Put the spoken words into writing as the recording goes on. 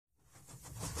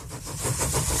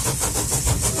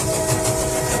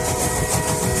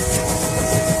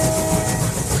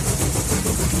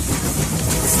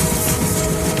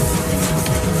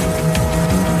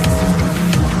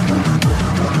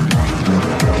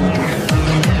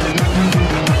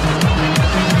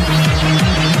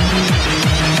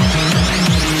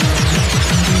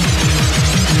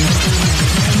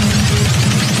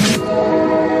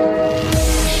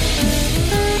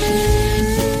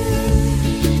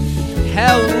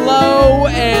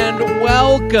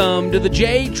Welcome to the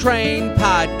J Train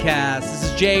Podcast. This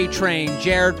is J Train,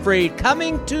 Jared Freid,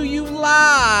 coming to you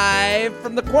live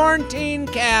from the quarantine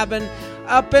cabin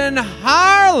up in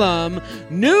Harlem,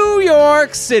 New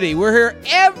York City. We're here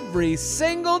every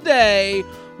single day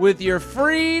with your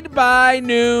Freid by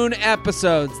Noon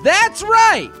episodes. That's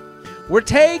right. We're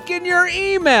taking your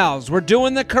emails. We're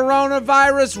doing the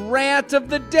coronavirus rant of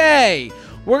the day.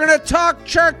 We're going to talk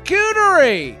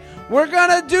charcuterie. We're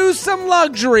going to do some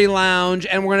luxury lounge,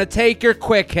 and we're going to take your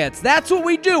quick hits. That's what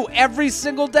we do every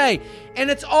single day,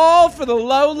 and it's all for the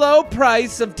low, low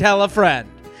price of tell a friend.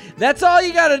 That's all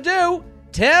you got to do.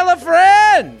 Tell a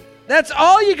friend. That's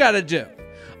all you got to do.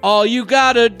 All you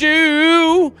got to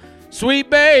do, sweet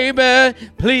baby,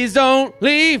 please don't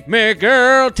leave me,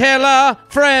 girl. Tell a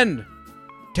friend.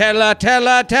 Tell a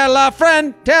friend. Tell a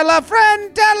friend. Tell a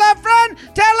friend. Tell a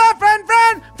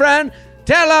friend. Friend.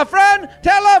 Tell a friend,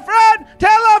 tell a friend,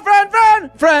 tell a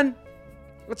friend.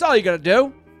 That's all you gotta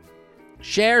do.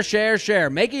 Share.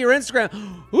 Make it your Instagram.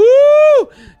 Woo!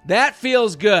 That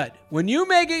feels good. When you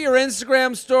make it your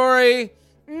Instagram story,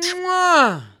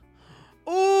 mwah,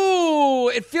 ooh,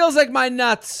 it feels like my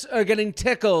nuts are getting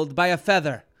tickled by a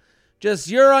feather. Just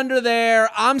you're under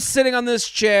there, I'm sitting on this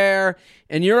chair,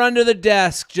 and you're under the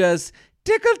desk, just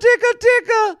tickle, tickle,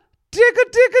 tickle, tickle,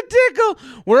 tickle, tickle.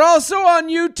 We're also on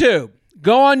YouTube.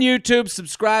 Go on YouTube,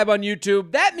 subscribe on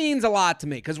YouTube. That means a lot to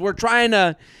me because we're trying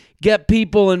to get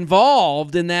people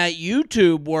involved in that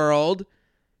YouTube world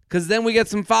because then we get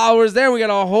some followers there. We got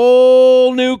a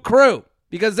whole new crew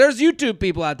because there's YouTube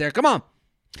people out there. Come on.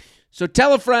 So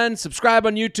tell a friend, subscribe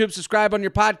on YouTube, subscribe on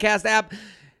your podcast app.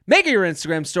 Make it your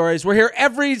Instagram stories. We're here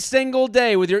every single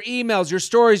day with your emails, your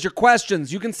stories, your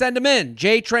questions. You can send them in.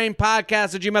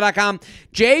 jtrainpodcast@gmail.com.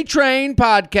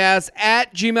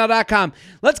 jtrainpodcast@gmail.com.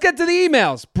 Let's get to the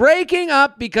emails. Breaking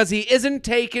up because he isn't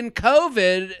taking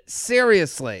COVID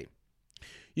seriously.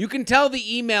 You can tell the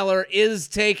emailer is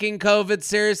taking COVID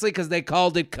seriously because they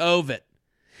called it COVID.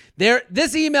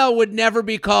 This email would never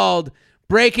be called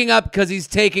breaking up because he's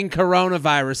taking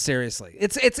coronavirus seriously.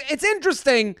 It's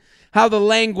interesting how the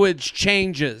language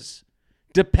changes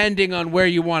depending on where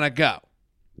you want to go.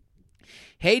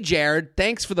 Hey, Jared,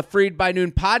 thanks for the Freid by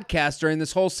Noon podcast during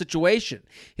this whole situation.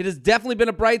 It has definitely been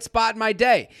a bright spot in my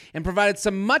day and provided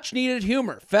some much-needed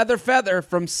humor. Feather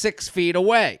from 6 feet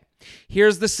away.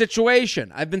 Here's the situation.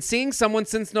 I've been seeing someone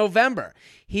since November.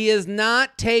 He is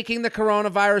not taking the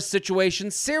coronavirus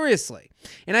situation seriously,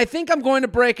 and I think I'm going to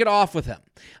break it off with him.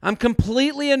 I'm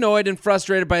completely annoyed and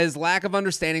frustrated by his lack of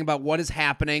understanding about what is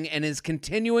happening and is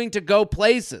continuing to go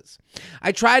places.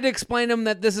 I tried to explain to him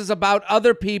that this is about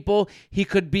other people he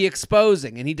could be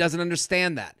exposing, and he doesn't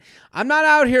understand that. I'm not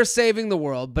out here saving the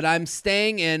world, but I'm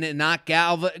staying in and not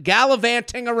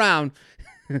gallivanting around.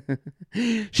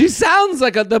 She sounds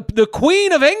like the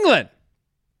Queen of England.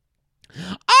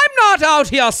 I'm not out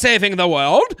here saving the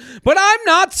world, but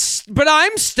I'm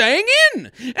staying in,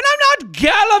 and I'm not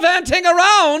gallivanting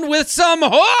around with some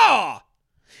whore.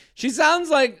 She sounds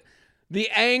like the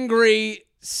angry,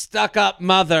 stuck-up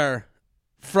mother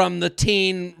from the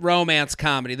teen romance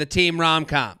comedy, the teen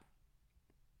rom-com.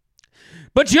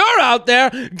 But you're out there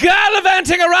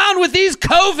gallivanting around with these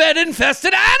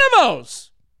COVID-infested animals.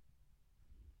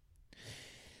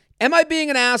 Am I being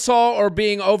an asshole or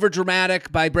being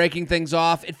overdramatic by breaking things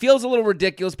off? It feels a little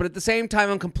ridiculous, but at the same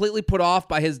time, I'm completely put off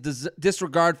by his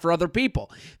disregard for other people.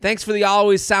 Thanks for the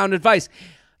always sound advice.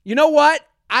 You know what?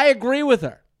 I agree with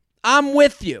her. I'm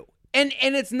with you. And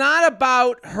it's not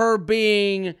about her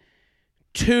being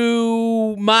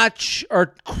too much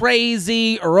or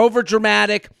crazy or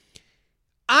overdramatic.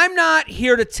 I'm not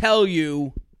here to tell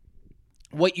you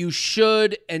what you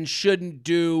should and shouldn't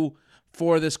do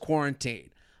for this quarantine.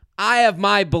 I have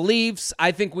my beliefs.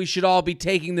 I think we should all be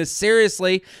taking this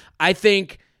seriously. I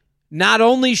think not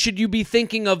only should you be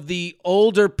thinking of the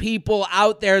older people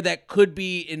out there that could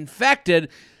be infected,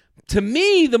 to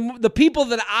me, the people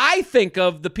that I think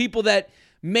of, the people that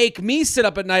make me sit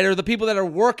up at night are the people that are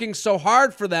working so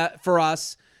hard for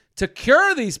us to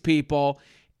cure these people,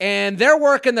 and they're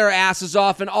working their asses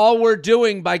off, and all we're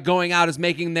doing by going out is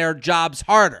making their jobs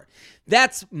harder.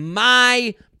 That's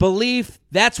my belief.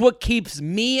 That's what keeps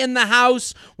me in the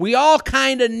house. We all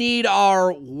kind of need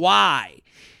our why.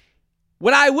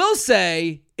 What I will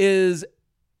say is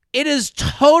it is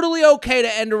totally okay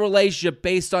to end a relationship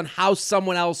based on how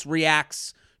someone else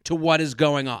reacts to what is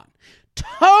going on.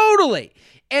 Totally.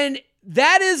 And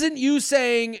that isn't you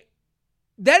saying,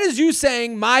 that is you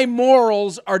saying my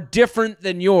morals are different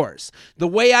than yours. The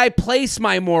way I place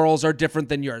my morals are different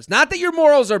than yours. Not that your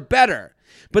morals are better,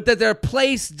 but that they're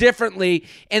placed differently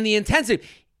and the intensity.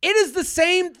 It is the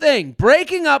same thing.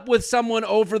 Breaking up with someone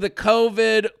over the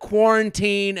COVID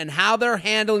quarantine and how they're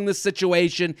handling the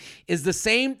situation is the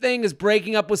same thing as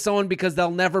breaking up with someone because they'll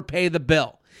never pay the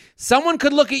bill. Someone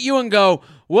could look at you and go,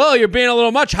 well, you're being a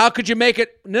little much. How could you make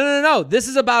it? No. This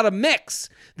is about a mix.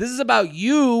 This is about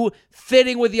you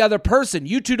fitting with the other person.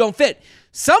 You two don't fit.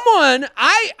 This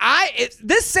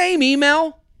same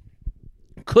email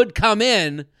could come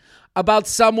in about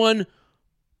someone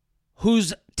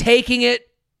who's taking it,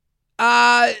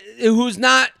 who's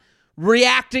not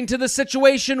reacting to the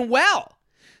situation well.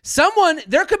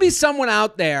 There could be someone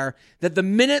out there that the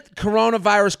minute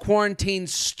coronavirus quarantine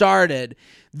started,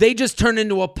 they just turned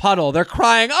into a puddle. They're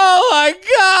crying, oh my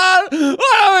God,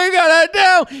 what are we gonna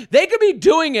do? They could be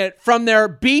doing it from their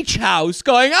beach house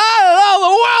going, I don't know,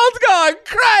 the world's going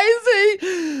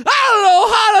crazy. I don't know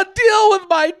how to deal with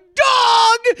my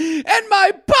dog and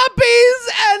my puppies.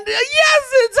 And yes,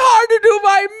 it's hard to do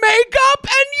my makeup.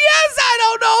 And yes, I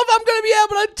don't know if I'm going to be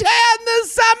able to tan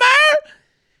this summer.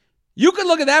 You could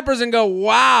look at that person and go,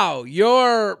 wow,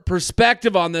 your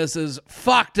perspective on this is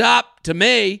fucked up to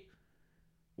me.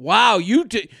 Wow, you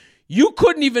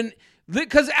couldn't even,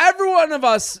 because every one of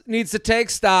us needs to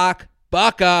take stock,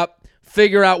 buck up,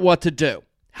 figure out what to do.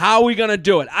 How are we going to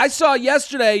do it? I saw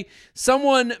yesterday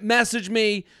someone message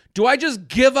me, do I just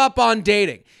give up on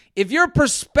dating? If your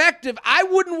perspective, I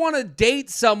wouldn't want to date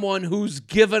someone who's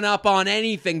given up on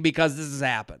anything because this has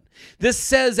happened. This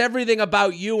says everything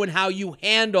about you and how you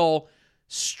handle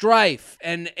strife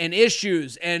and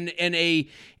issues and a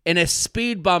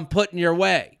speed bump put in your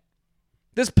way.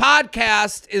 This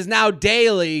podcast is now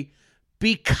daily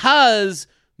because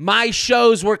my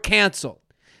shows were canceled.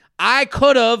 I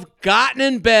could have gotten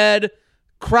in bed,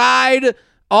 cried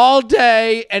all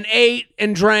day, and ate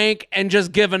and drank and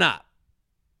just given up.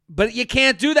 But you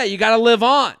can't do that. You got to live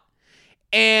on.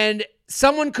 And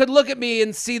someone could look at me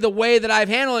and see the way that I've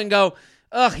handled it and go,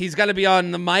 ugh, he's got to be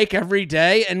on the mic every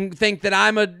day, and think that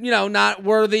I'm not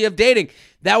worthy of dating.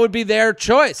 That would be their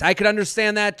choice. I could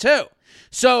understand that too.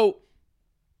 So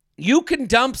you can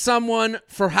dump someone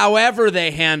for however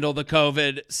they handle the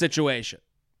COVID situation.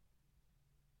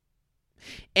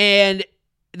 And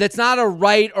that's not a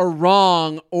right or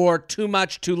wrong or too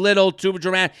much, too little, too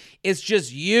dramatic. It's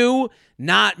just you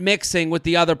not mixing with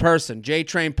the other person.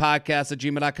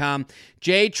 jtrainpodcast@gmail.com.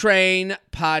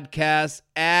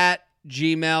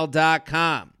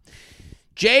 jtrainpodcast@gmail.com.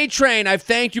 JTrain, I've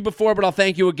thanked you before, but I'll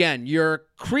thank you again. Your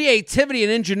creativity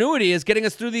and ingenuity is getting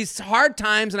us through these hard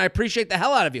times, and I appreciate the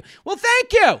hell out of you. Well,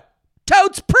 thank you.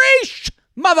 Totes preach,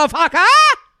 motherfucker.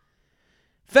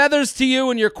 Feathers to you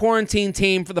and your quarantine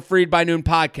team for the Freid by Noon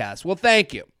podcast. Well,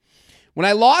 thank you. When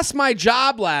I lost my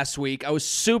job last week, I was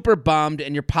super bummed,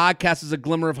 and your podcast is a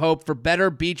glimmer of hope for better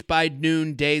Beach by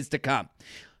Noon days to come.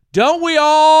 Don't we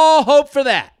all hope for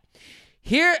that?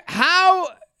 Here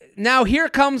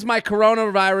comes my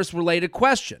coronavirus-related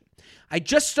question. I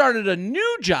just started a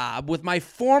new job with my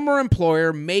former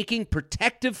employer making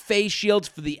protective face shields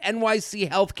for the NYC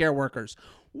healthcare workers.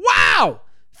 Wow!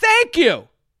 Thank you!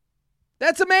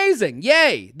 That's amazing.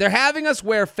 Yay! They're having us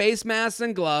wear face masks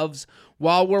and gloves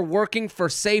while we're working for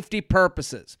safety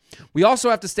purposes. We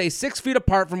also have to stay 6 feet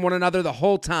apart from one another the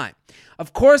whole time.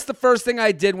 Of course, the first thing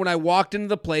I did when I walked into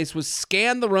the place was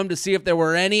scan the room to see if there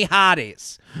were any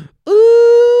hotties.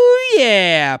 Ooh,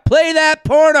 yeah. Play that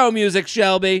porno music,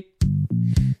 Shelby.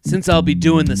 Since I'll be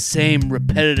doing the same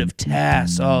repetitive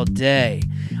tasks all day,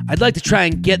 I'd like to try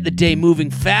and get the day moving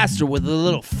faster with a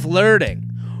little flirting.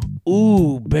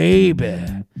 Ooh, baby.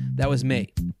 That was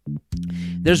me.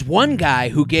 There's one guy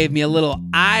who gave me a little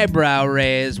eyebrow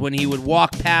raise when he would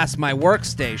walk past my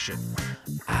workstation.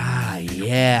 Ah,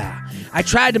 yeah. I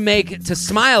tried to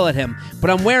smile at him,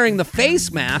 but I'm wearing the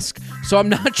face mask, so I'm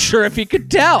not sure if he could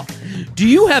tell. Do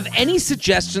you have any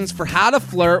suggestions for how to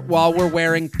flirt while we're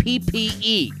wearing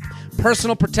PPE,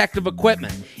 personal protective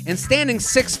equipment, and standing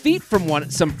 6 feet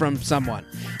from someone?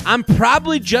 I'm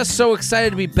probably just so excited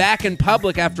to be back in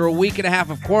public after a week and a half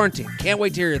of quarantine. Can't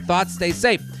wait to hear your thoughts. Stay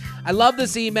safe. I love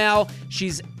this email.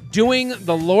 She's doing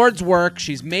the Lord's work.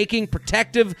 She's making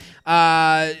protective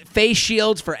face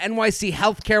shields for NYC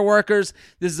healthcare workers.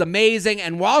 This is amazing.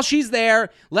 And while she's there,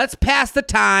 let's pass the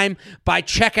time by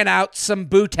checking out some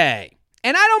booty.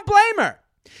 And I don't blame her.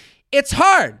 It's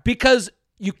hard because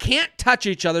you can't touch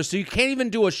each other, so you can't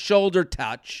even do a shoulder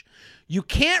touch. You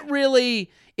can't really,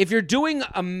 if you're doing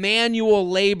a manual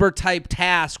labor type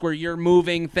task where you're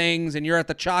moving things and you're at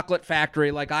the chocolate factory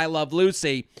like I Love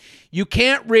Lucy, you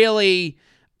can't really,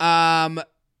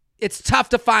 it's tough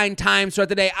to find times throughout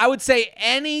the day. I would say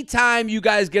anytime you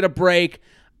guys get a break,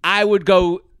 I would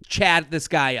go chat this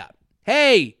guy up.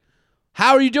 Hey,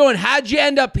 How are you doing? How'd you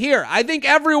end up here? I think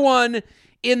everyone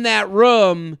in that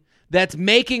room that's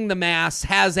making the masks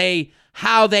has a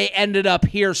how they ended up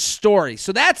here story.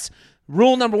 So that's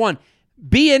rule number one.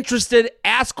 Be interested,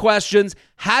 ask questions.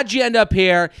 How'd you end up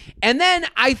here? And then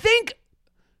I think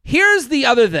here's the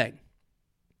other thing.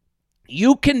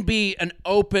 You can be an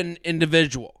open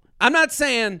individual. I'm not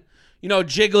saying,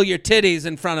 jiggle your titties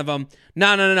in front of them.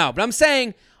 No. But I'm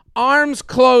saying arms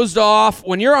closed off.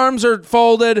 When your arms are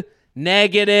folded,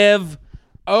 negative.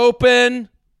 Open,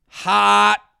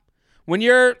 hot. When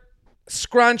you're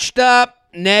scrunched up,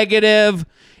 negative.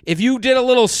 If you did a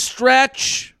little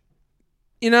stretch,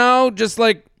 just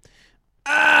like,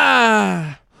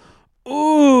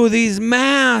 these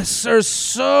masks are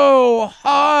so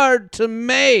hard to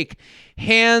make.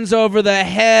 Hands over the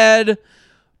head,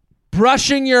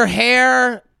 brushing your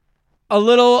hair a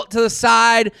little to the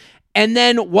side, and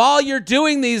then while you're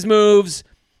doing these moves,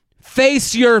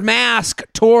 face your mask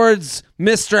towards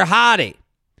Mr. Hottie.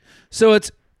 So it's,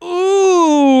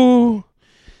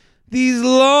 these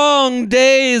long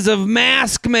days of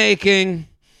mask making.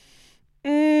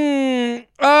 And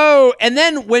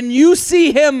then when you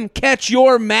see him catch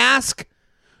your mask,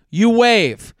 you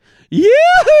wave.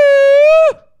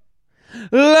 Yoo-hoo!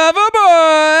 Lover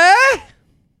boy!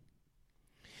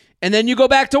 And then you go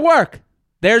back to work.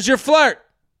 There's your flirt.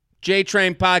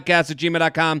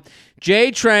 jtrainpodcast@gmail.com.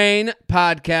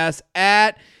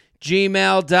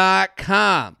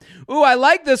 jtrainpodcast@gmail.com. Ooh, I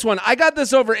like this one. I got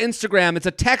this over Instagram. It's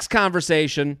a text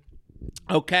conversation.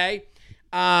 Okay.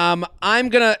 It's on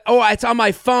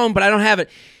my phone, but I don't have it.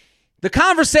 The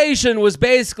conversation was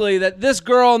basically that this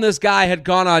girl and this guy had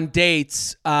gone on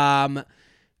dates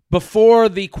before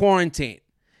the quarantine.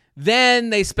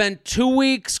 Then they spent 2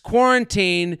 weeks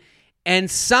quarantined,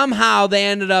 and somehow they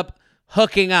ended up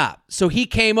hooking up. So he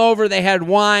came over, they had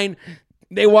wine,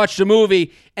 they watched a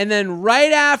movie, and then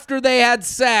right after they had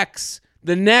sex,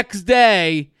 the next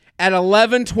day at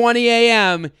 11:20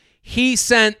 a.m., he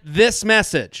sent this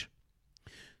message.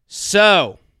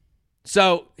 So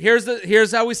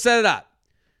here's how we set it up.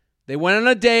 They went on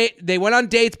a date. They went on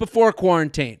dates before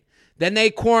quarantine. Then they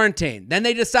quarantined. Then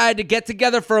they decided to get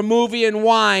together for a movie and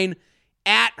wine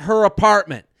at her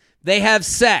apartment. They have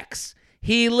sex.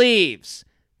 He leaves.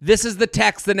 This is the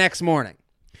text the next morning.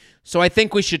 So I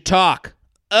think we should talk.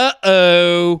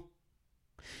 Uh-oh.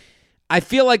 I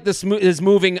feel like this is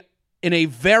moving in a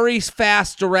very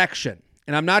fast direction,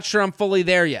 and I'm not sure I'm fully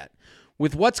there yet.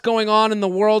 With what's going on in the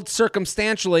world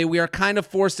circumstantially, we are kind of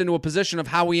forced into a position of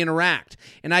how we interact,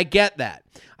 and I get that.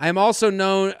 I am also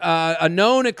a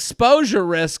known exposure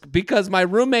risk because my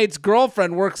roommate's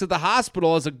girlfriend works at the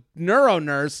hospital as a neuro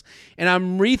nurse, and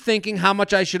I'm rethinking how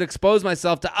much I should expose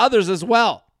myself to others as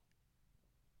well.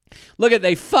 Look at,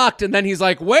 they fucked, and then he's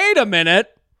like, wait a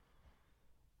minute.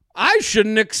 I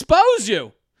shouldn't expose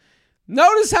you.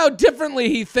 Notice how differently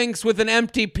he thinks with an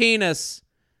empty penis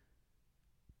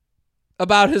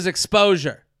about his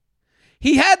exposure.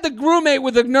 He had the roommate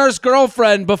with a nurse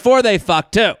girlfriend before they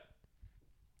fucked too.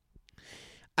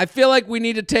 I feel like we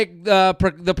need to take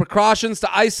the precautions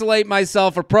to isolate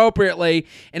myself appropriately,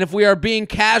 and if we are being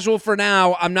casual for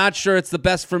now, I'm not sure it's the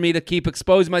best for me to keep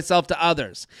exposing myself to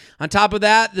others. On top of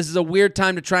that, this is a weird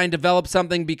time to try and develop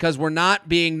something because we're not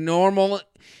being normal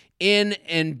in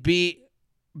being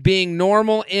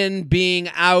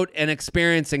out and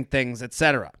experiencing things,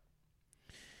 etc.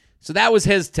 So that was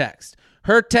his text.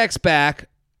 Her text back,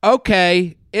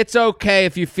 okay, it's okay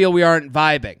if you feel we aren't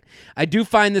vibing. I do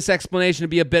find this explanation to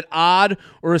be a bit odd,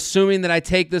 or assuming that I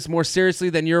take this more seriously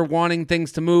than you're wanting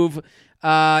things to move,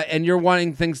 and you're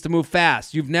wanting things to move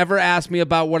fast. You've never asked me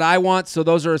about what I want, so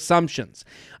those are assumptions.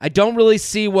 I don't really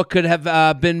see what could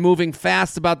have been moving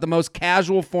fast about the most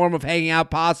casual form of hanging out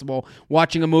possible,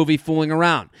 watching a movie, fooling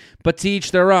around. But to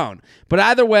each their own. But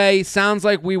either way, sounds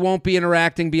like we won't be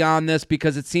interacting beyond this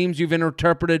because it seems you've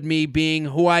interpreted me being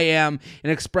who I am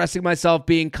and expressing myself,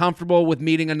 being comfortable with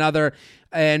meeting another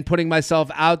and putting myself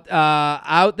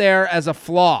out there as a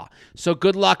flaw. So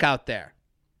good luck out there.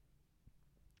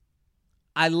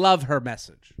 I love her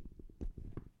message.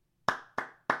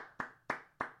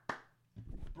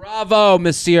 Bravo,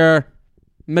 monsieur,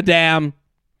 madame.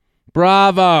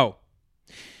 Bravo.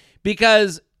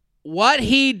 Because what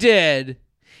he did,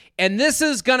 and this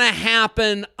is going to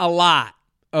happen a lot,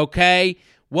 okay?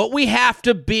 What we have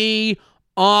to be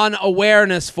on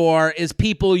awareness for is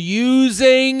people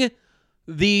using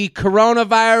the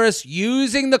coronavirus,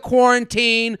 using the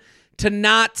quarantine to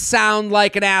not sound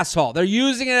like an asshole. They're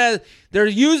using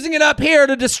it up here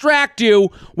to distract you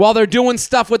while they're doing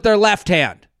stuff with their left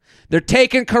hand. They're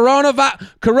taking coronavirus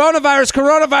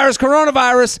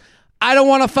I don't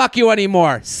want to fuck you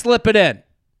anymore. Slip it in.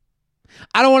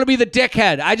 I don't want to be the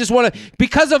dickhead. I just want to,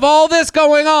 because of all this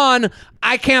going on,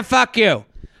 I can't fuck you.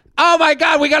 Oh my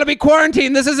God, we got to be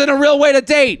quarantined. This isn't a real way to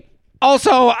date.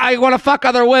 Also, I want to fuck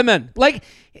other women. Like,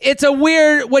 it's a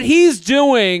weird, what he's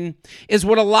doing is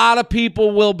what a lot of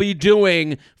people will be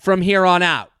doing from here on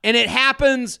out. And it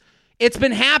happens, it's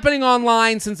been happening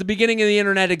online since the beginning of the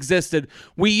internet existed.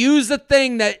 We use the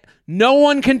thing that no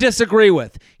one can disagree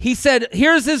with. He said,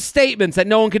 here's his statements that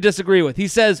no one can disagree with. He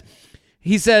says,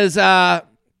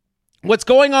 what's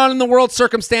going on in the world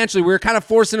circumstantially, we're kind of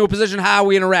forced into a position how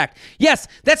we interact. Yes,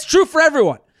 that's true for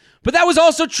everyone. But that was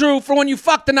also true for when you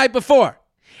fucked the night before.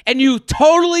 And you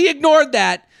totally ignored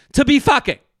that to be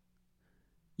fucking.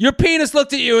 Your penis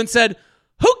looked at you and said,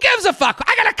 who gives a fuck?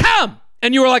 I gotta come.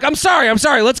 And you were like, I'm sorry,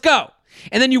 let's go.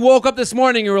 And then you woke up this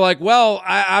morning and you were like, well,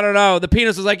 I don't know. The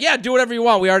penis was like, yeah, do whatever you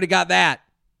want. We already got that.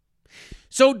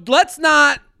 So let's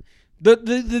not,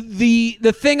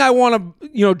 the thing I want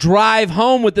to, drive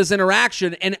home with this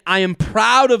interaction, and I am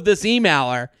proud of this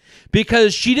emailer,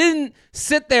 because she didn't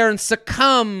sit there and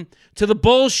succumb to the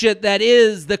bullshit that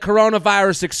is the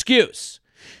coronavirus excuse.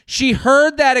 She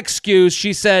heard that excuse.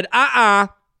 She said,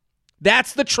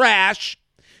 that's the trash.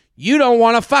 You don't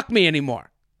want to fuck me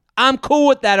anymore. I'm cool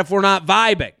with that if we're not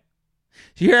vibing.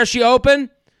 You hear how she opened?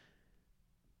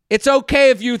 It's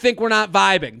okay if you think we're not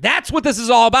vibing. That's what this is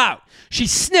all about. She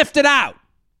sniffed it out.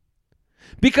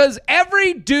 Because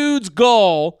every dude's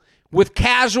goal with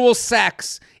casual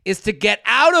sex is to get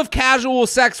out of casual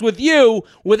sex with you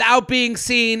without being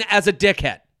seen as a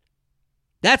dickhead.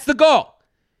 That's the goal.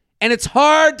 And it's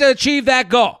hard to achieve that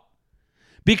goal,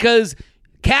 because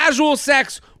casual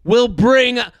sex will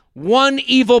bring one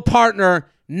evil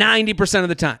partner 90% of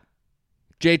the time.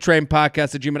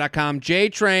 JTrainPodcast@gmail.com.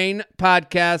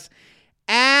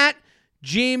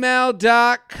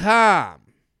 JTrainPodcast@gmail.com.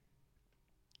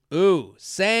 Ooh,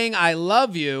 saying I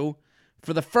love you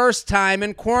for the first time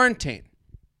in quarantine.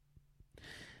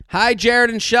 Hi, Jared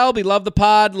and Shelby. Love the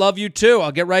pod. Love you too.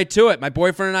 I'll get right to it. My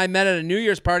boyfriend and I met at a New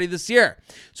Year's party this year.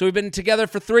 So we've been together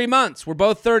for 3 months. We're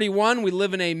both 31. We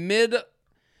live in a mid-large...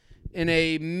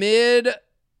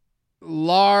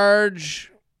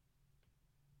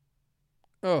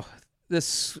 Oh,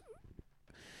 this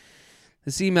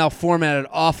email formatted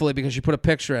awfully because she put a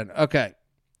picture in. Okay.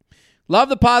 Love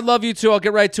the pod. Love you too. I'll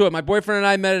get right to it. My boyfriend and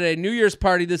I met at a New Year's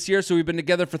party this year, so we've been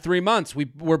together for 3 months.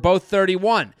 We're both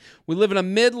 31. We live in a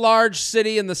mid-large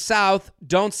city in the South.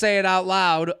 Don't say it out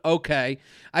loud. Okay.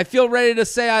 I feel ready to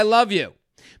say I love you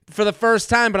for the first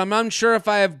time, but I'm unsure if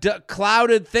I have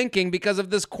clouded thinking because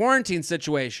of this quarantine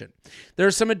situation. There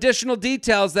are some additional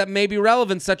details that may be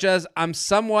relevant, such as I'm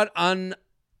somewhat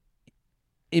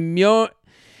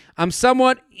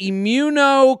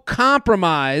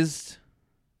immunocompromised.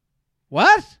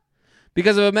 What?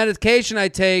 Because of a medication I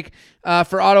take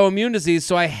for autoimmune disease,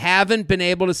 so I haven't been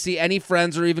able to see any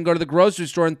friends or even go to the grocery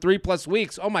store in 3+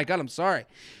 weeks. Oh my God, I'm sorry.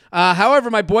 However,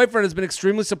 my boyfriend has been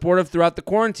extremely supportive throughout the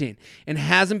quarantine and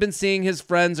hasn't been seeing his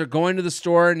friends or going to the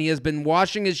store, and he has been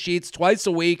washing his sheets twice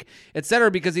a week, etc.,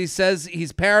 because he says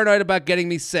he's paranoid about getting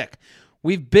me sick.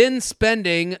 We've been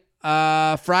spending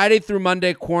Friday through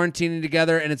Monday quarantining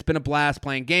together, and it's been a blast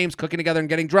playing games, cooking together, and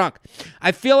getting drunk.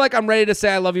 I feel like I'm ready to say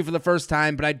I love you for the first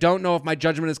time, but I don't know if my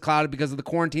judgment is clouded because of the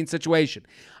quarantine situation.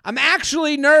 I'm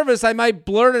actually nervous I might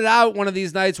blurt it out one of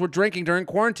these nights we're drinking during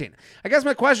quarantine. I guess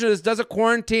my question is, does a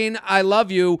quarantine I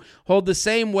love you hold the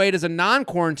same weight as a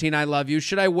non-quarantine I love you?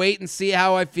 Should I wait and see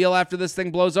how I feel after this thing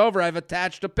blows over? I've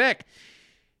attached a pic.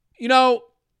 They're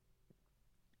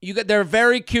a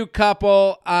very cute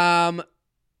couple.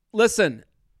 Listen,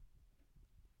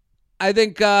 I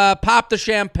think pop the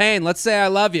champagne. Let's say I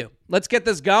love you. Let's get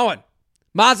this going.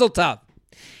 Mazel tov.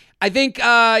 I think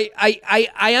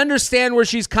I understand where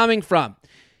she's coming from.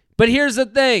 But here's the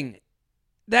thing.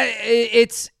 That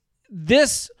it's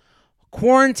this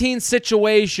quarantine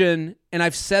situation, and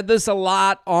I've said this a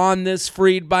lot on this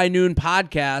Freid by Noon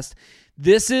podcast,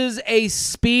 this is a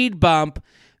speed bump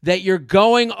that you're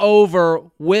going over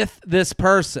with this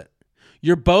person.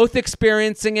 You're both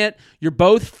experiencing it. You're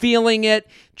both feeling it.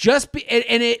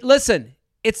 Listen,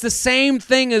 it's the same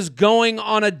thing as going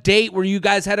on a date where you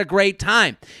guys had a great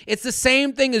time. It's the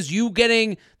same thing as you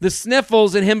getting the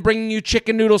sniffles and him bringing you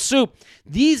chicken noodle soup.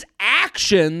 These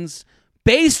actions,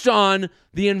 based on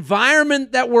the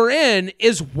environment that we're in,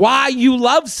 is why you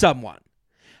love someone.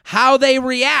 How they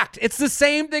react. It's the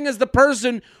same thing as the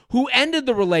person who ended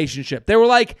the relationship. They were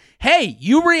like, hey,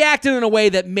 you reacted in a way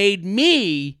that made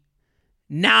me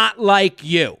not like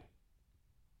you.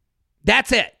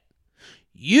 That's it.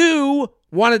 You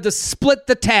wanted to split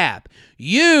the tab.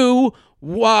 You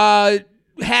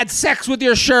had sex with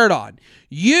your shirt on.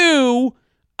 You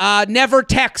never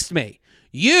text me.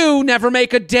 You never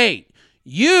make a date.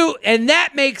 And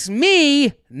that makes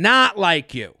me not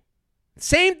like you.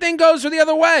 Same thing goes for the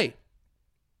other way.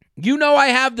 You know I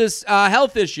have this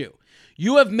health issue.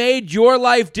 You have made your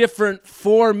life different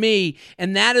for me,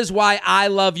 and that is why I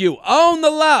love you. Own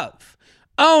the love.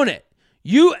 Own it.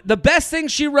 The best thing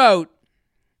she wrote,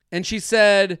 and she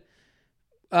said,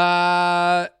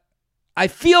 I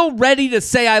feel ready to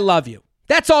say I love you.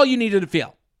 That's all you needed to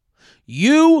feel.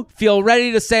 You feel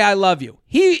ready to say I love you.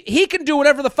 He can do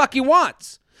whatever the fuck he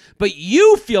wants, but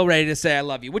you feel ready to say I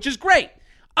love you, which is great.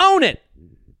 Own it.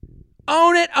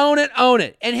 Own it, own it, own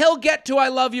it. And he'll get to I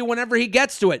love you whenever he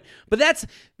gets to it. But that's,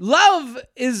 love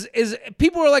is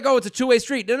people are like, oh, it's a two-way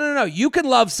street. No. You can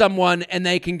love someone and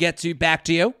they can get back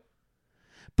to you.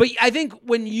 But I think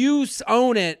when you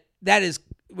own it, that is,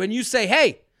 when you say,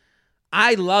 hey,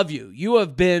 I love you.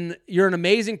 You're an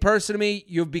amazing person to me.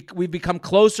 We've become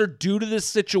closer due to this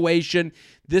situation.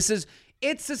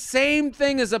 It's the same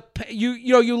thing as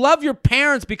you love your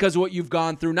parents because of what you've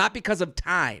gone through, not because of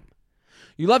time.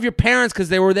 You love your parents because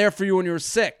they were there for you when you were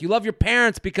sick. You love your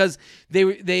parents because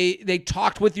they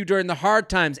talked with you during the hard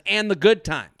times and the good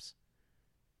times.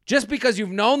 Just because you've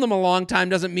known them a long time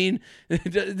doesn't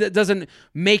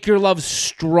make your love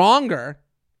stronger.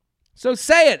 So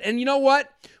say it. And you know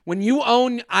what? When you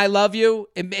own I love you,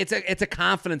 it's a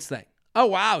confidence thing. Oh,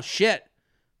 wow, shit.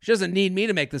 She doesn't need me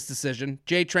to make this decision.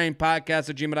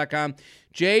 jtrainpodcast@gmail.com.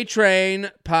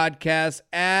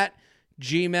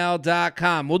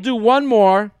 jtrainpodcast@gmail.com. We'll do one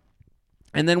more,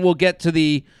 and then we'll get to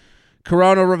the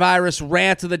coronavirus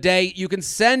rant of the day. You can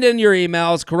send in your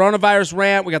emails, coronavirus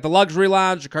rant. We got the luxury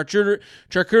lounge, the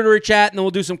charcuterie chat, and then we'll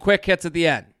do some quick hits at the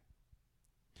end.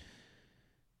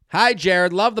 Hi,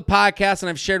 Jared. Love the podcast, and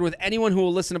I've shared with anyone who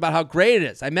will listen about how great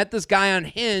it is. I met this guy on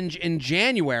Hinge in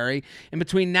January, and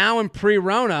between now and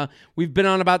pre-Rona, we've been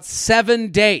on about 7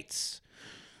 dates.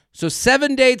 So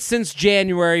 7 dates since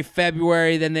January,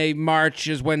 February, then March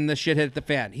is when the shit hit the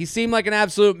fan. He seemed like an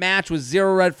absolute match with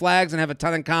 0 red flags and have a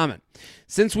ton in common.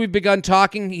 Since we've begun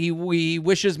talking, he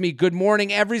wishes me good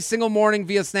morning every single morning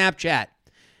via Snapchat.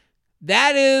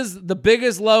 That is the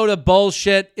biggest load of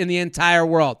bullshit in the entire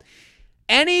world.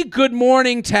 Any good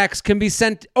morning text can be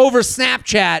sent over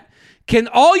Snapchat.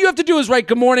 All you have to do is write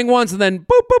good morning once and then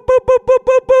boop, boop, boop, boop, boop,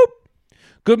 boop, boop.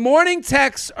 Good morning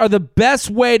texts are the best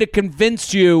way to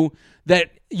convince you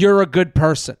that you're a good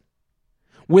person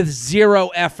with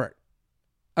 0 effort.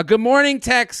 A good morning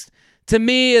text to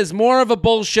me is more of a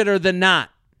bullshitter than not.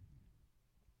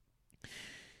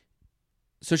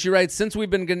 So she writes, since we've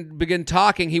begin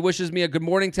talking, he wishes me a good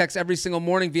morning text every single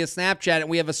morning via Snapchat, and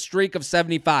we have a streak of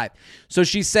 75. So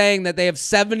she's saying that they have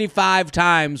 75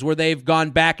 times where they've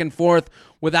gone back and forth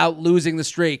without losing the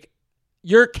streak.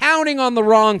 You're counting on the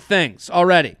wrong things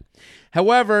already.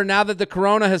 However, now that the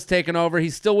corona has taken over,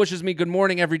 he still wishes me good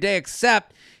morning every day,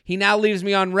 except he now leaves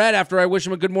me on red after I wish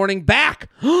him a good morning back.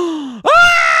 Ah,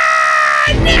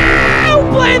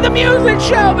 no! Play the music,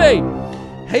 Shelby!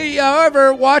 He,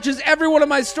 however, watches every one of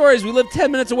my stories. We live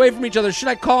 10 minutes away from each other. Should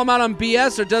I call him out on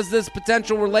BS, or does this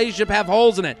potential relationship have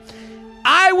holes in it?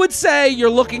 I would say you're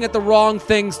looking at the wrong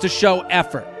things to show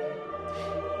effort.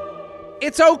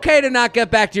 It's okay to not get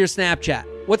back to your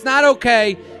Snapchat. What's not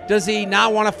okay, does he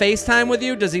not want to FaceTime with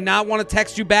you? Does he not want to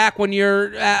text you back when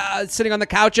you're sitting on the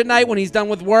couch at night when he's done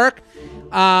with work?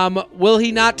 Will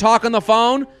he not talk on the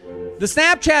phone? The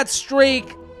Snapchat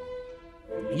streak,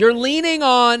 you're leaning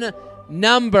on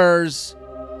numbers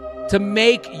to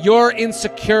make your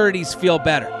insecurities feel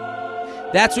better.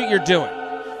 That's what you're doing.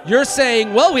 You're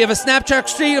saying, well, we have a Snapchat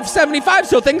streak of 75,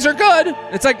 so things are good.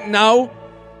 It's like, no.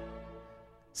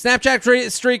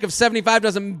 Snapchat streak of 75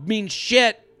 doesn't mean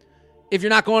shit if you're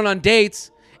not going on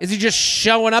dates. Is he just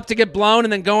showing up to get blown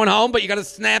and then going home, but you got a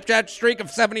Snapchat streak of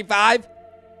 75?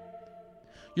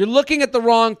 You're looking at the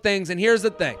wrong things, and here's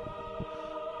the thing.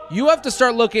 You have to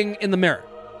start looking in the mirror.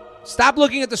 Stop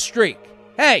looking at the streak.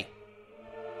 Hey,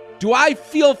 do I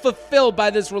feel fulfilled by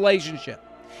this relationship?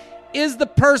 Is the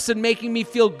person making me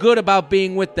feel good about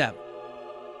being with them?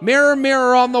 Mirror,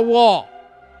 mirror on the wall.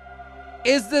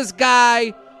 Is this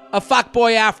guy a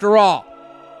fuckboy after all?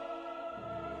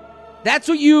 That's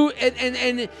what you,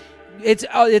 and it's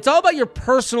all about your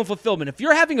personal fulfillment. If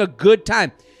you're having a good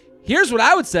time, here's what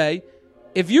I would say.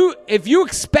 If you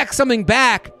expect something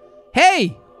back,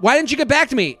 hey, why didn't you get back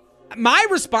to me? My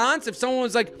response, if someone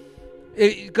was like,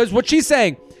 because what she's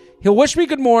saying, he'll wish me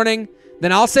good morning,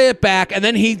 then I'll say it back, and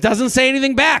then he doesn't say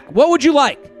anything back. What would you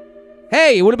like?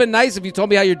 Hey, it would have been nice if you told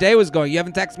me how your day was going. You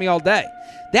haven't texted me all day.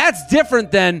 That's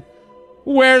different than,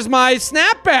 where's my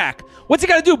snapback? What's he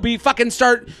got to do? Be fucking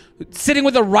start sitting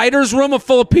with a writer's room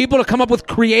full of people to come up with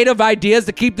creative ideas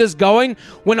to keep this going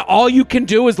when all you can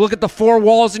do is look at the four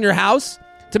walls in your house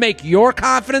to make your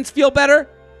confidence feel better?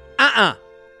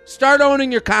 Start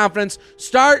owning your confidence.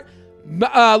 Start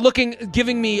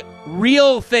giving me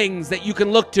real things that you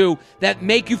can look to that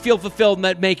make you feel fulfilled and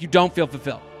that make you don't feel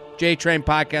fulfilled.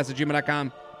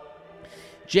 jtrainpodcast@gmail.com.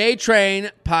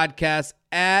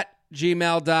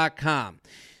 jtrainpodcast@gmail.com.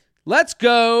 Let's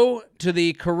go to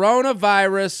the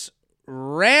coronavirus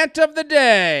rant of the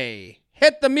day.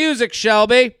 Hit the music,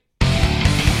 Shelby.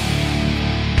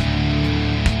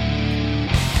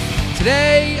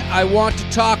 Today, I want to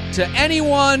talk to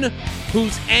anyone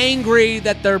who's angry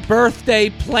that their birthday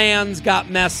plans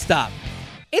got messed up.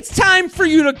 It's time for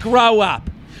you to grow up.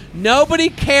 Nobody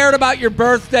cared about your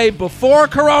birthday before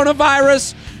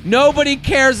coronavirus. Nobody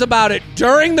cares about it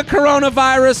during the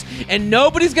coronavirus, and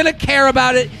nobody's going to care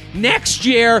about it next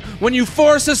year when you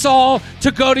force us all to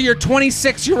go to your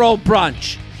 26-year-old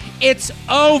brunch. It's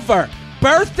over.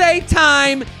 Birthday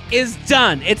time is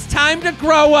done. It's time to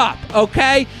grow up,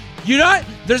 okay?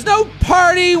 There's no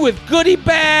party with goodie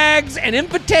bags and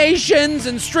invitations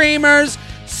and streamers.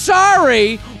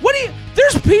 Sorry.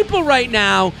 There's people right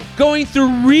now going through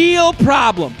real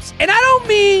problems. And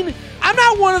I'm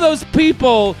not one of those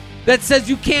people that says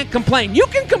you can't complain. You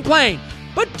can complain,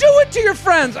 but do it to your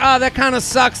friends. Oh, that kind of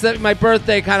sucks that my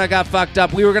birthday kind of got fucked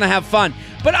up. We were going to have fun.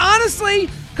 But honestly,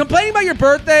 complaining about your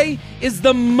birthday is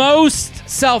the most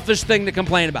selfish thing to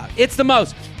complain about. It's the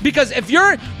most. Because if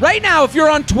you're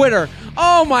on Twitter,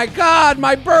 oh my God,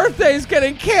 my birthday's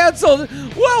getting canceled.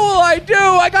 What will I do?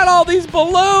 I got all these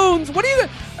balloons. Do you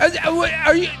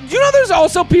know there's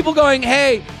also people going,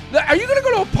 hey, are you going to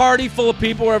go to a party full of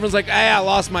people where everyone's like, hey, I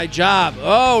lost my job.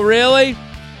 Oh, really?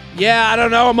 Yeah, I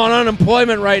don't know. I'm on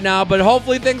unemployment right now, but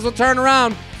hopefully things will turn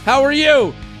around. How are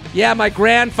you? Yeah, my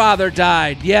grandfather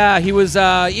died. Yeah, he was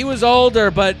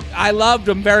older, but I loved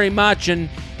him very much, and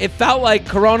it felt like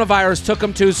coronavirus took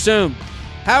him too soon.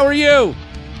 How are you?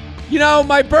 You know,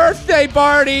 my birthday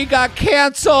party got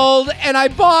canceled, and I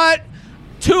bought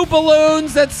 2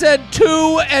 balloons that said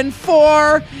 2 and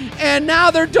 4, and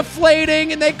now they're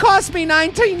deflating, and they cost me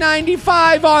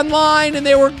 $19.95 online, and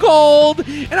they were gold,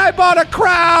 and I bought a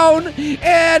crown,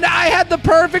 and I had the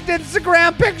perfect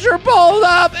Instagram picture pulled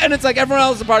up, and it's like everyone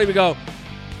else at the party would go,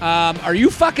 are you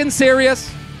fucking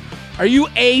serious? Are you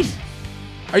 8?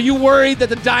 Are you worried that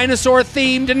the dinosaur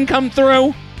theme didn't come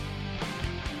through?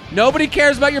 Nobody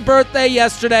cares about your birthday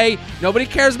yesterday. Nobody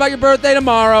cares about your birthday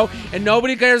tomorrow. And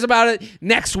nobody cares about it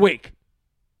next week.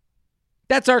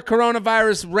 That's our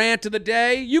coronavirus rant of the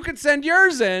day. You can send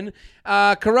yours in.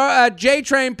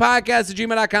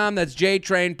 jtrainpodcast@gmail.com. That's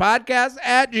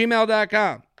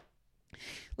jtrainpodcast@gmail.com.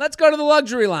 Let's go to the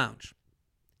Luxury Lounge.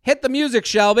 Hit the music,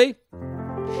 Shelby.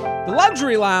 The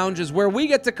Luxury Lounge is where we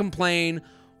get to complain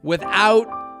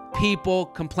without people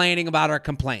complaining about our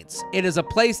complaints. It is a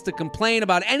place to complain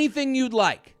about anything you'd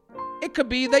like. It could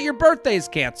be that your birthday is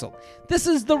canceled. This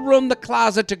is the room, the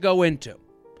closet to go into.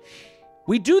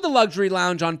 We do the Luxury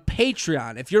Lounge on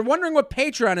Patreon. If you're wondering what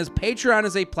Patreon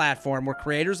is a platform where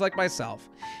creators like myself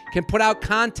can put out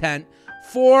content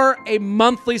for a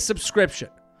monthly subscription.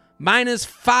 Mine is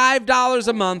 $5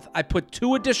 a month. I put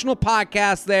 2 additional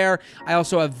podcasts there. I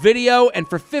also have video, and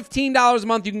for $15 a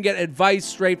month, you can get advice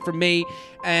straight from me,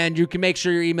 and you can make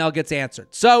sure your email gets answered.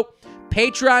 So,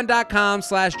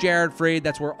 patreon.com/Jared Freid.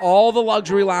 That's where all the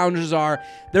Luxury Lounges are.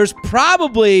 There's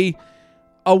probably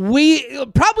a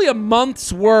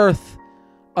month's worth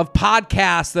of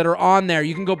podcasts that are on there.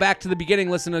 You can go back to the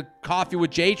beginning, listen to Coffee with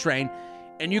J-Train,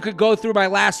 and you could go through my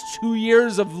last 2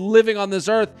 years of living on this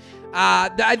earth.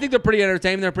 I think they're pretty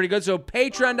entertaining. They're pretty good. So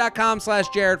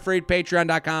patreon.com/Jared Freid,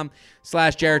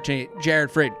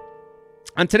 patreon.com/Jared Freid.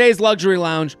 On today's Luxury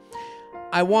Lounge,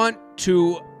 I want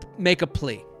to make a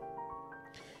plea.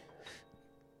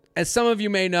 As some of you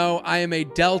may know, I am a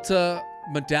Delta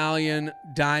Medallion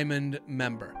Diamond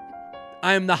member.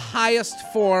 I am the highest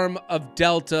form of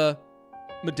Delta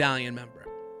Medallion member.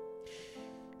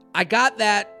 I got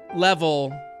that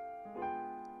level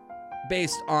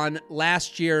based on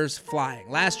last year's flying.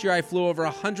 Last year, I flew over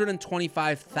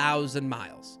 125,000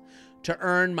 miles to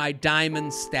earn my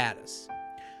diamond status.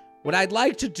 What I'd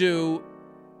like to do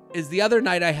is the other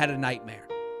night I had a nightmare.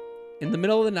 In the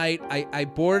middle of the night, I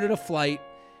boarded a flight,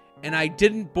 and I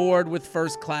didn't board with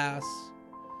first class.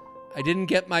 I didn't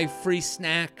get my free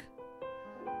snack.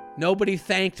 Nobody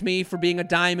thanked me for being a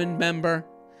diamond member.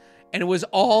 And it was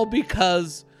all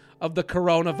because of the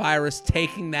coronavirus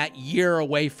taking that year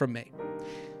away from me.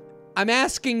 I'm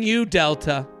asking you,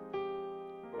 Delta.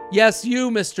 Yes, you,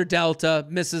 Mr. Delta,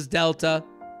 Mrs. Delta.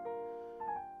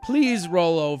 Please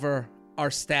roll over our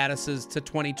statuses to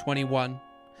 2021.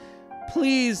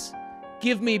 Please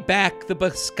give me back the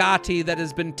biscotti that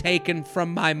has been taken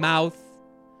from my mouth.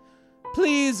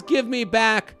 Please give me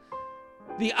back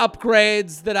the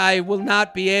upgrades that I will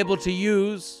not be able to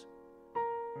use.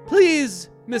 Please,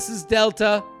 Mrs.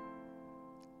 Delta,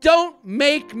 don't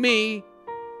make me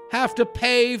have to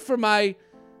pay for my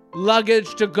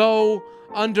luggage to go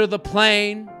under the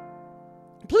plane.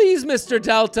 Please, Mr.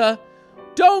 Delta,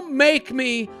 don't make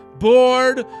me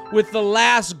board with the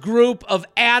last group of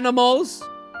animals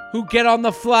who get on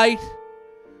the flight.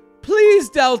 Please,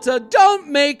 Delta, don't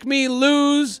make me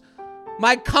lose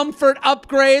my comfort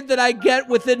upgrade that I get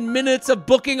within minutes of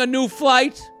booking a new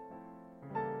flight.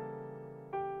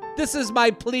 This is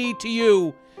my plea to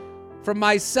you from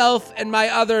myself and my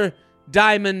other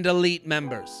Diamond Elite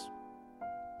members.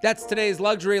 That's today's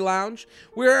Luxury Lounge.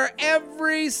 We're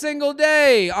every single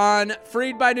day on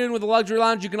Freid by Noon with the Luxury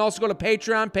Lounge. You can also go to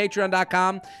Patreon,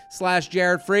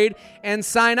 patreon.com/Jared Freid, and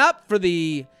sign up for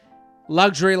the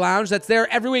Luxury Lounge. That's there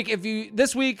every week.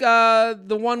 This week, the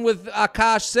one with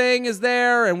Akash Singh is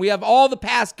there, and we have all the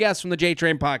past guests from the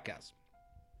J-Train podcast.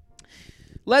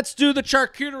 Let's do the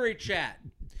charcuterie chat.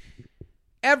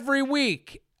 Every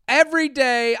week, every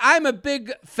day, I'm a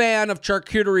big fan of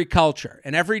charcuterie culture,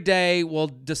 and every day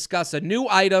we'll discuss a new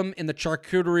item in the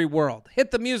charcuterie world. Hit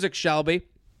the music, Shelby.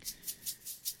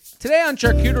 Today on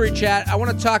Charcuterie Chat, I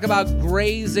want to talk about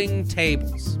grazing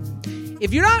tables.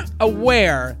 If you're not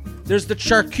aware, there's the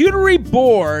charcuterie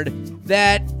board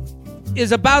that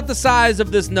is about the size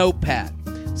of this notepad.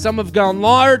 Some have gone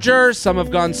larger, some have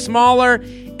gone smaller,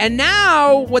 and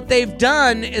now what they've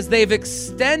done is they've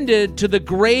extended to the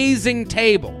grazing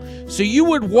table. So you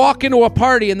would walk into a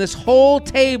party and this whole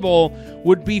table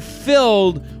would be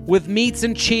filled with meats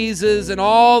and cheeses and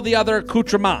all the other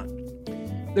accoutrement.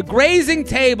 The grazing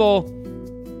table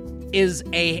is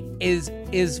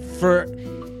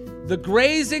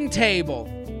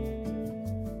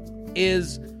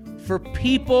for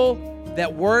people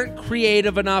that weren't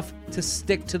creative enough to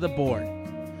stick to the board.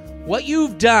 What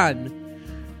you've done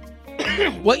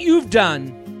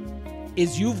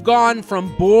is you've gone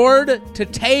from board to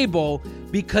table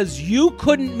because you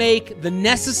couldn't make the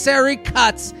necessary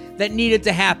cuts that needed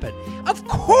to happen. Of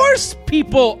course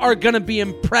people are going to be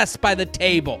impressed by the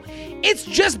table. It's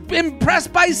just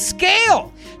impressed by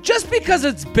scale. Just because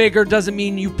it's bigger doesn't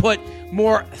mean you put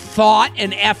more thought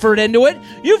and effort into it.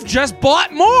 You've just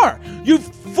bought more. You've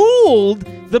fooled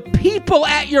the people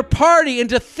at your party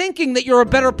into thinking that you're a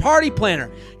better party planner.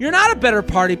 You're not a better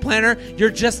party planner. You're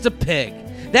just a pig.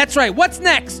 That's right. What's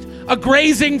next? A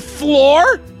grazing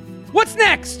floor? What's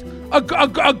next? A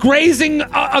grazing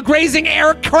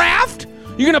aircraft?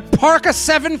 You're going to park a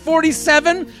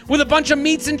 747 with a bunch of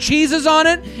meats and cheeses on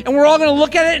it, and we're all going to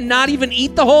look at it and not even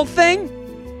eat the whole thing?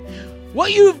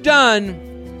 What you've done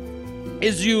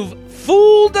is you've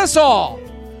fooled us all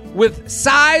with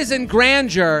size and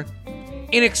grandeur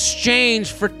in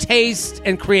exchange for taste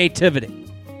and creativity.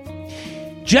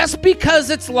 Just because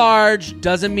it's large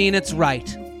doesn't mean it's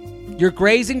right. Your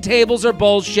grazing tables are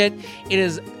bullshit. It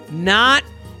is not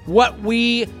what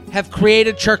we have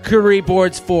created charcuterie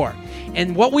boards for.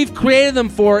 And what we've created them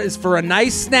for is for a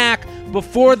nice snack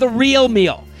before the real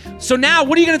meal. So now,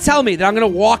 what are you going to tell me? That I'm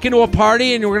going to walk into a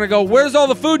party and you're going to go, where's all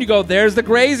the food? You go, there's the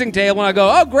grazing table. And I go,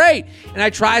 oh, great. And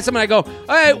I try some and I go, all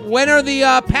right, when are the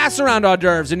pass-around hors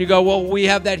d'oeuvres? And you go, well, we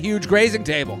have that huge grazing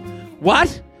table.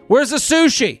 What? Where's the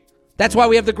sushi? That's why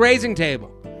we have the grazing table.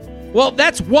 Well,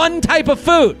 that's one type of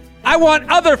food. I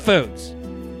want other foods.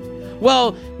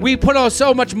 Well, we put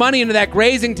so much money into that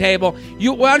grazing table.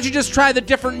 Why don't you just try the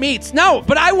different meats? No,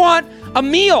 but I want a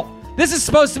meal. This is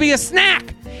supposed to be a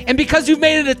snack. And because you've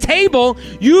made it a table,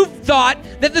 you've thought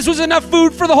that this was enough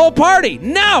food for the whole party.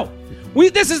 No!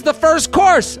 This is the first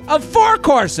course of 4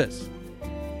 courses.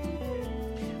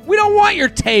 We don't want your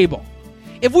table.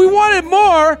 If we wanted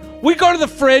more, we go to the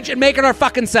fridge and make it our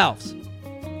fucking selves.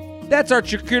 That's our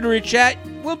charcuterie chat.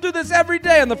 We'll do this every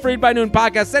day on the Freid by Noon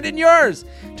podcast. Send in yours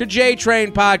to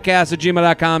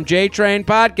jtrainpodcast@gmail.com.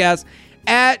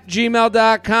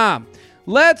 jtrainpodcast@gmail.com.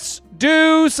 Let's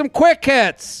do some quick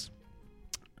hits.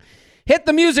 Hit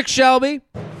the music, Shelby.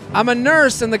 I'm a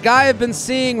nurse, and the guy I've been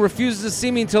seeing refuses to see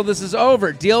me until this is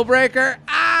over. Deal breaker?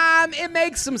 It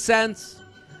makes some sense.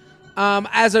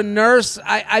 As a nurse,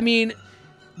 I mean,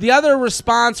 the other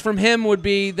response from him would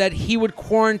be that he would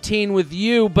quarantine with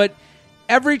you, but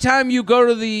every time you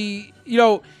go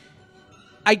to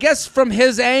I guess from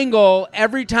his angle,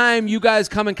 every time you guys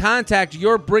come in contact,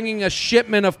 you're bringing a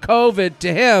shipment of COVID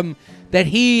to him that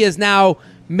he is now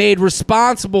made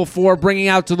responsible for bringing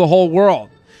out to the whole world.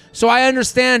 So I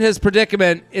understand his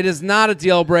predicament. It is not a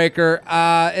deal breaker.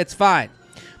 It's fine.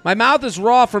 My mouth is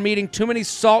raw from eating too many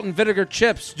salt and vinegar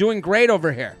chips. Doing great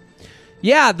over here.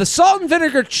 Yeah, the salt and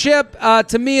vinegar chip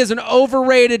to me is an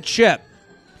overrated chip.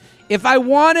 If I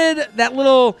wanted that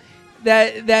little,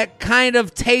 that kind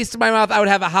of taste in my mouth, I would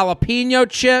have a jalapeno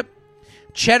chip,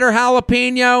 cheddar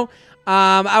jalapeno.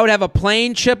 I would have a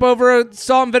plain chip over a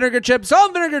salt and vinegar chip. Salt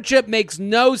and vinegar chip makes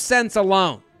no sense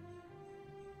alone.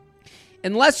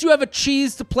 Unless you have a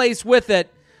cheese to place with it,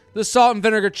 the salt and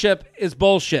vinegar chip is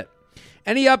bullshit.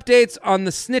 Any updates on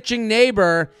the snitching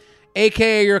neighbor,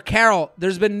 a.k.a. your Carol?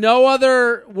 There's been no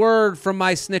other word from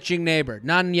my snitching neighbor.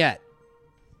 None yet.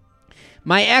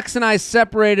 My ex and I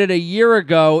separated a year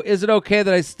ago. Is it okay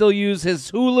that I still use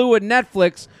his Hulu and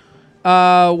Netflix?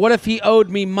 What if he owed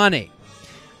me money?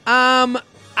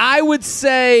 I would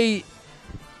say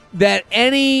that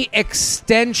any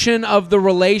extension of the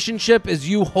relationship is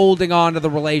you holding on to the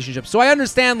relationship. So I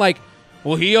understand, like,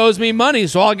 well, he owes me money,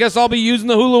 so I guess I'll be using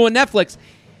the Hulu and Netflix.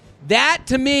 That,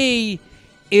 to me,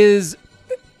 is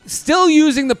still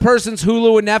using the person's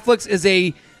Hulu and Netflix is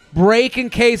a break in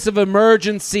case of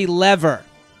emergency lever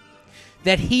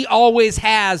that he always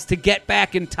has to get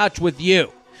back in touch with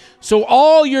you. So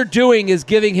all you're doing is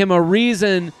giving him a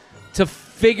reason to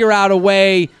figure out a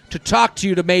way to talk to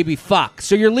you to maybe fuck.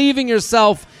 So you're leaving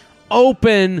yourself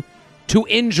open to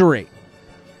injury.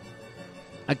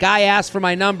 A guy asked for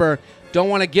my number, don't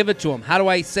want to give it to him. How do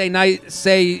I say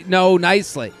no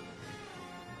nicely?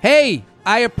 Hey,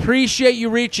 I appreciate you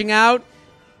reaching out.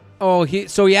 Oh,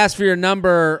 so he asked for your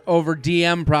number over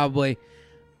DM probably.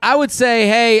 I would say,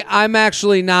 hey, I'm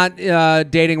actually not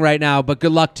dating right now, but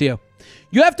good luck to you.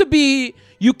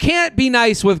 You can't be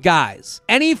nice with guys.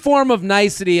 Any form of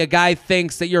nicety, a guy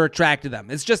thinks that you're attracted to them.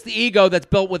 It's just the ego that's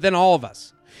built within all of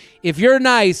us. If you're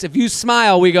nice, if you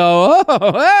smile, we go,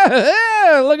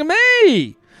 oh, look at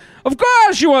me. Of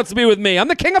course she wants to be with me. I'm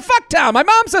the king of Fucktown. My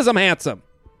mom says I'm handsome.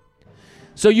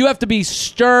 So you have to be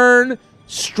stern,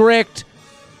 strict,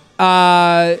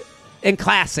 and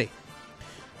classy.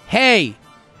 Hey,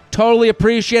 totally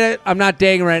appreciate it. I'm not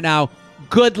dating right now.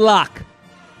 Good luck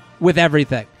with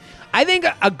everything. I think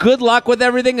a good luck with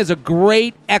everything is a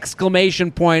great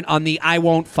exclamation point on the I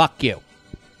won't fuck you.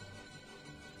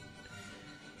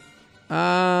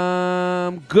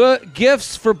 Good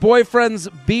gifts for boyfriend's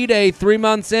B-Day 3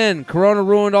 months in. Corona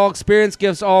ruined all experience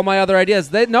gifts, all my other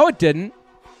ideas. No, it didn't.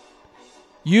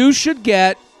 You should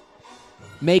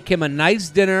make him a nice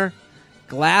dinner,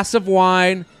 glass of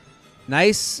wine,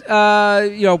 nice, put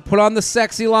on the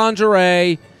sexy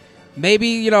lingerie,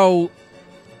 maybe, put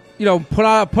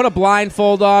a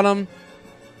blindfold on him,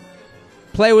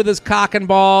 play with his cock and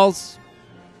balls,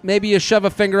 maybe you shove a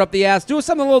finger up the ass, do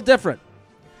something a little different.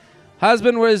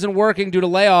 Husband isn't working due to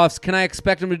layoffs. Can I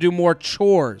expect him to do more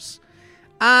chores?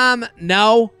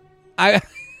 No.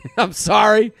 I'm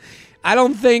sorry. I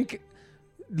don't think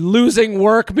losing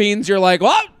work means you're like,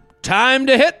 well, time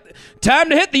to hit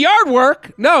the yard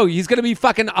work. No, he's going to be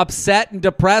fucking upset and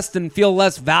depressed and feel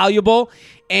less valuable.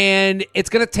 And it's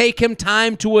going to take him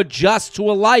time to adjust to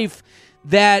a life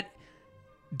that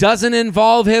doesn't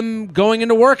involve him going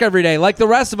into work every day like the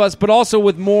rest of us, but also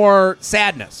with more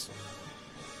sadness.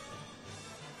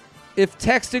 If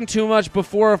texting too much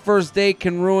before a first date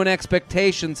can ruin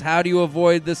expectations, how do you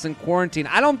avoid this in quarantine?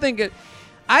 I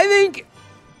think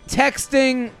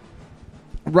texting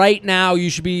right now, you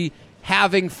should be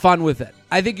having fun with it.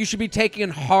 I think you should be taking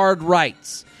hard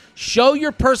rights. Show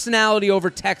your personality over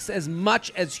text as much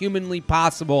as humanly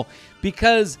possible,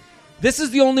 because this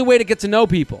is the only way to get to know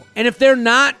people. And if they're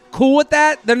not cool with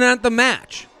that, they're not the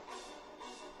match.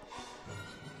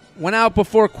 Went out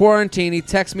before quarantine. He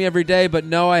texts me every day, but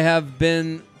I have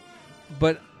been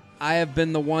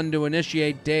the one to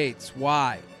initiate dates.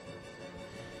 Why?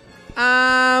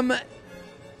 I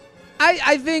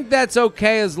think that's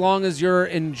okay as long as you're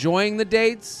enjoying the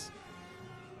dates.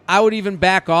 I would even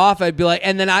back off. I'd be like,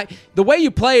 and then the way you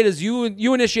play it is you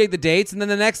initiate the dates, and then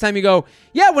the next time you go,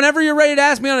 yeah, whenever you're ready to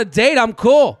ask me on a date, I'm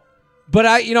cool. But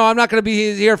I'm not going to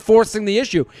be here forcing the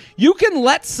issue. You can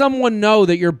let someone know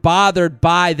that you're bothered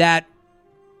by that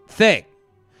thing.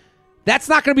 That's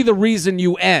not going to be the reason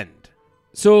you end.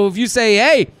 So if you say,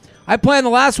 hey, I planned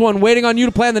the last one, waiting on you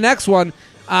to plan the next one.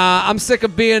 I'm sick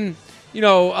of being,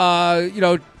 fucking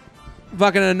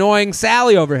annoying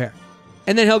Sally over here.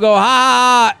 And then he'll go,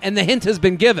 ha, and the hint has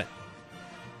been given.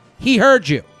 He heard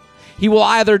you. He will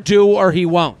either do or he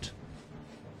won't.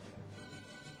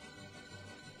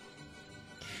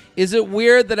 Is it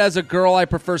weird that as a girl I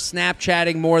prefer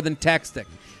Snapchatting more than texting?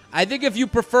 I think if you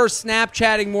prefer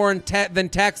Snapchatting more than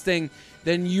texting,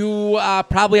 then you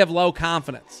probably have low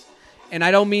confidence. And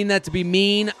I don't mean that to be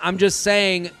mean. I'm just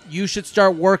saying you should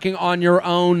start working on your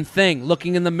own thing,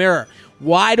 looking in the mirror.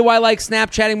 Why do I like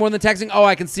Snapchatting more than texting? Oh,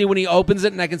 I can see when he opens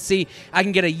it, and I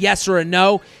can get a yes or a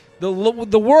no. The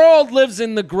world lives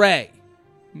in the gray.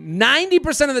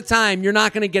 90% of the time, you're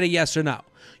not going to get a yes or no.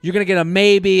 You're going to get a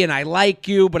maybe, and I like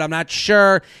you, but I'm not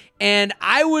sure. And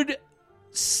I would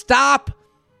stop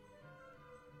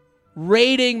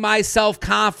rating my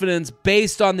self-confidence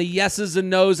based on the yeses and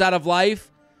nos out of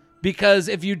life, because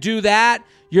if you do that,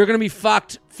 you're going to be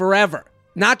fucked forever.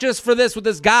 Not just for this with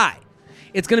this guy.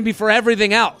 It's going to be for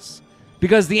everything else,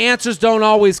 because the answers don't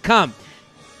always come.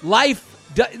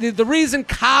 The reason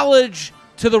college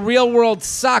to the real world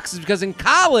sucks is because in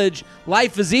college,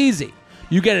 life is easy.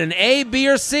 You get an A, B,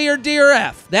 or C, or D, or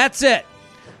F. That's it.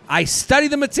 I studied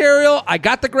the material. I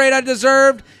got the grade I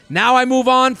deserved. Now I move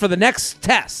on for the next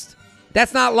test.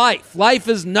 That's not life. Life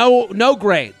is no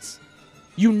grades.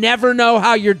 You never know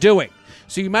how you're doing.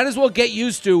 So you might as well get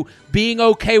used to being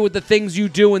okay with the things you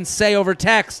do and say over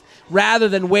text rather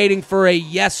than waiting for a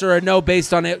yes or a no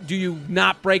based on it. Do you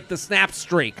not break the snap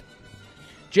streak?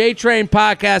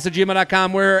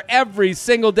 JTrainPodcast@gmail.com. We're here every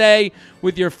single day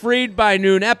with your Freid by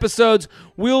Noon episodes.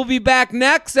 We'll be back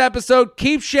next episode.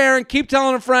 Keep sharing. Keep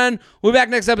telling a friend. We'll be back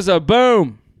next episode.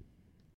 Boom.